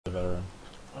veteran?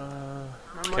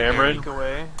 Cameron? A week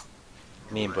away.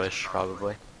 Me and Bush,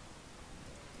 probably.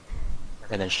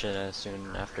 And then Shinna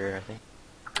soon after, I think.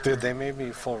 Dude, they made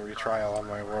me full retrial on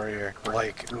my warrior.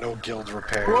 Like, no guild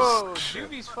repairs. Whoa,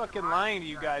 Shit. Doobie's fucking lying to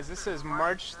you guys. This says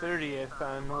March 30th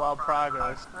on Wild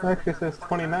Progress. Actually, it says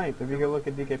 29th. If you go look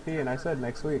at DKP, and I said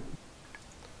next week.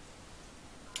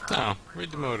 No,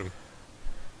 read the modem.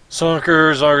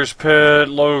 Sunkers, Argus Pit,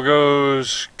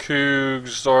 Logos,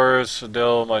 Cougs, Zaris,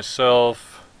 Adele,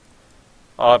 myself,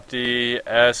 Opti,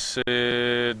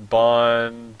 Acid,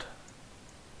 Bond.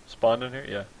 Is Bond in here?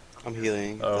 Yeah. I'm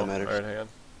healing, if Oh, that matters. alright, hang on.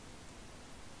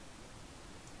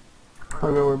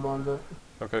 I'll go where Bond's at.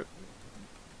 Okay.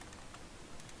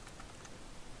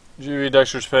 GV,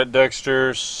 Dexter's Pet,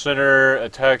 Dexter, Center,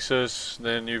 Ataxis,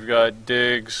 then you've got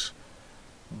Diggs,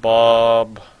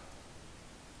 Bob,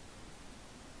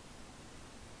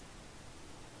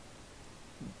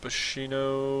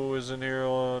 Bashino is in here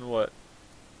on what?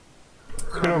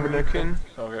 Overdiction.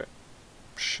 Okay.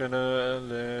 Shinna,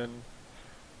 and then...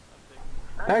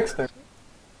 Dexter,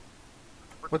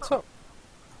 What's up?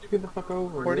 get the fuck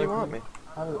over. Where do you want me?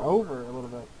 I was over a little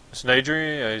bit.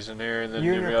 Snadry, yeah, he's in here, and then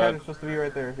You and you've your pet got... are supposed to be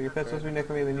right there. If your pet's supposed to be next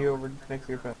to me, then you over next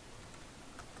to your pet.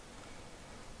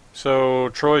 So,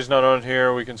 Troy's not on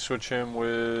here, we can switch him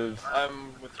with...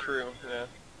 I'm with crew, yeah.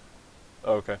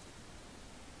 Okay.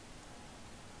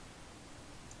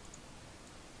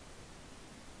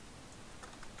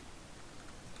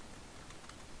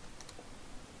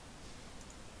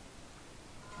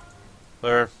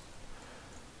 There.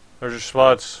 There's your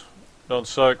spots. Don't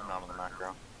suck. I'm not on the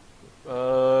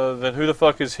macro. Then who the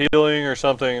fuck is healing or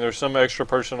something? There's some extra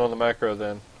person on the macro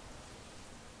then.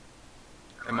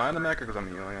 Am I on the macro? Because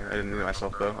I'm healing. I didn't do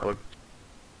myself though.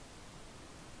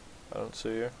 I don't see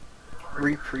you.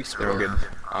 They're all good.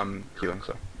 I'm healing,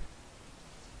 so.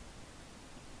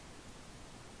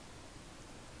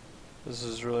 This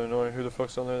is really annoying. Who the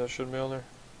fuck's on there that shouldn't be on there?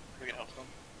 We can help them.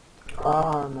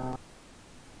 Oh no.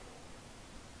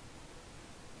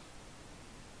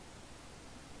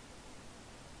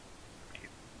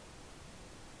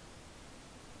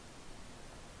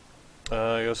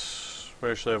 I guess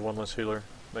we actually have one less healer.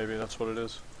 Maybe that's what it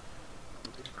is.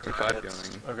 We're 5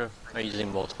 healing. Okay. I'm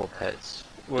using multiple pets.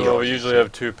 Well, we usually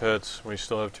have 2 pets. We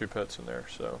still have 2 pets in there,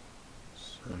 so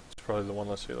it's probably the one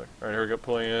less healer. Alright, here we go.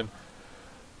 Pulling in.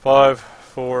 5,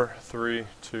 4, 3,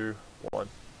 2, 1.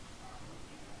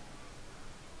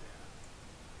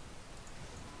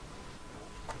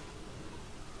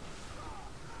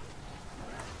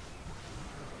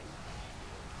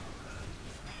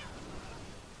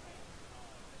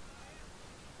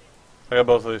 I got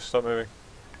both of these. Stop moving.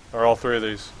 Or all 3 of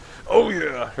these. Oh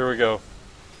yeah! Here we go.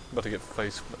 About to get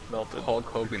face melted. Hulk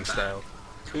Hogan style.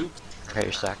 Oops. Okay,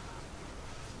 you're stacked.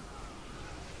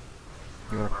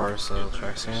 You want to parse the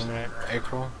tracks in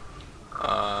April?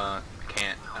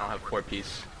 Can't. I don't have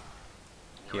 4-piece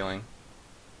healing.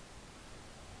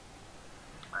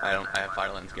 I have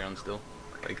Fire Lens gear on still.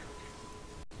 Like,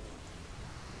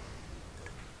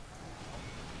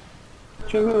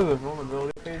 Should we go to the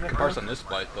vulnerability page? I can parse on this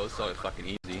fight though, so it's fucking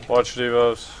easy. Watch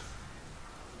Devos.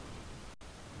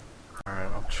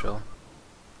 Alright, I'll chill.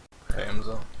 Damn,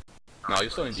 so. No, you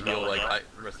still need to heal like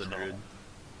rest of the druid.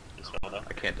 Dispel that.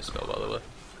 I can't dispel by the way.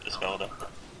 Dispel that.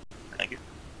 Thank you.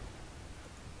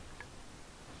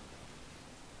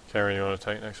 Cameron, you want to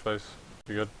tank next phase?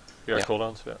 You good? You got Yeah.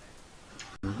 cooldowns? Yeah.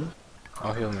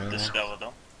 I'll heal me. Dispel it.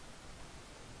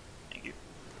 Thank you.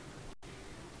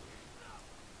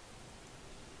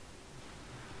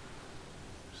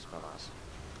 Spell us.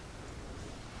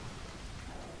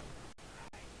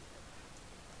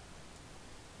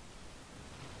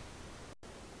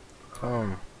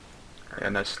 Yeah,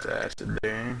 nice acid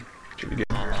there. Should we get?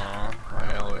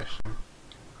 I always.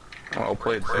 Oh, I'll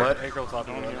play it safe. Let April top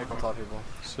people. Let April top people.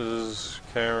 This is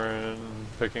Cameron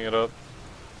picking it up.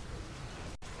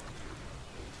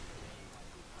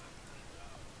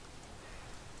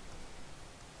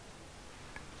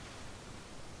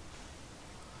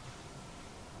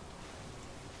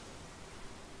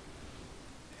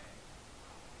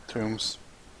 Tombs. –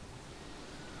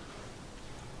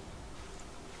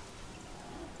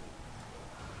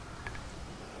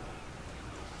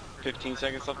 15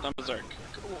 seconds left on Berserk.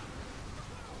 Cool.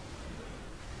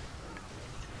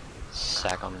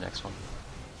 Sack on the next one.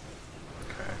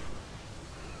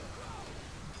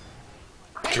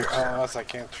 Okay. Unless I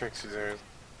can't trick Caesar.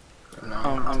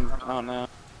 No. Oh no.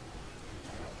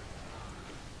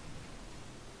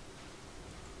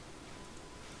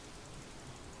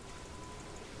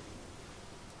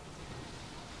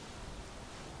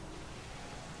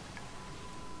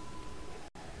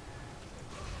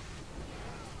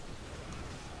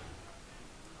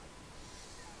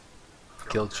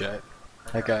 Kill chat.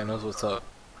 That guy knows what's up.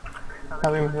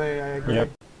 Tell him say I agree. Yep.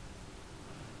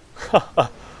 I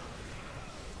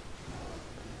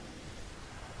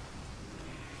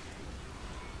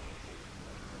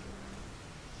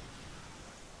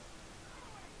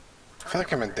feel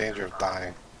like I'm in danger of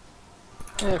dying.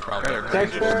 Yeah, probably.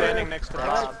 Dexter! Standing next to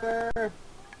Bob. Dexter!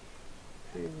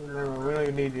 Jesus, never mind. We don't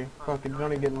even need you. Fuck it,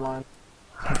 don't even get in line.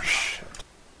 Oh shit.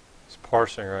 It's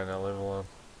parsing right now, leave him alone.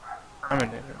 I'm in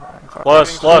danger. Less.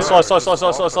 Spot.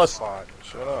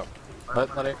 Shut up.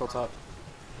 Let ankle top.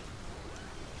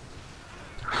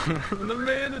 The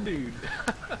man, dude.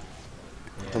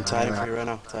 I'm tired for you right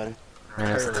now, tired.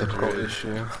 Man, that's a Terrible typical druid.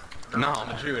 issue. No,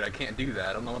 I'm a druid. I can't do that.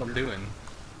 I don't know what I'm doing.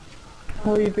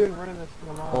 What are you doing running this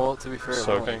thing on? Well, to be fair, I don't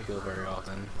Soaking. heal very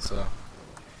often, so.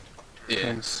 Yeah,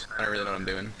 Thanks. I don't really know what I'm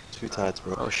doing. Too tired,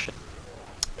 bro. Oh shit.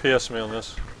 PS me on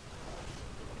this.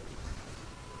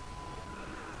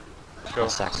 Go.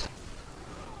 Stacks.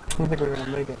 I don't think we're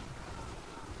gonna make it.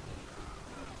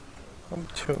 I'm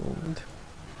tuned.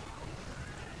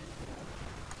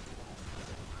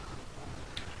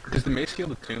 Does the mace heal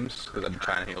the tombs? Because I'm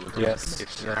trying to heal the tombs.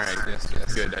 Yes. Alright,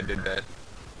 Yes. good, I did that.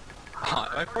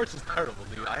 My parts is terrible,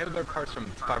 dude. I have their parts from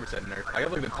 5% nerf. I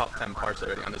have like the top 10 parts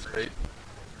already on this plate.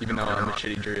 Even though I'm a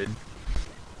shitty druid.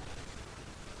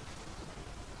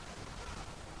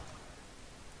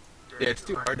 Yeah, it's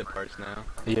too hard to parse now.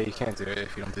 Yeah, you can't do it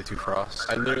if you don't do 2 frost.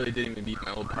 I literally didn't even beat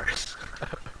my old parts.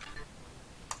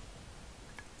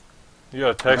 You got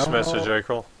a text No. message,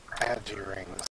 April. I had G-rings.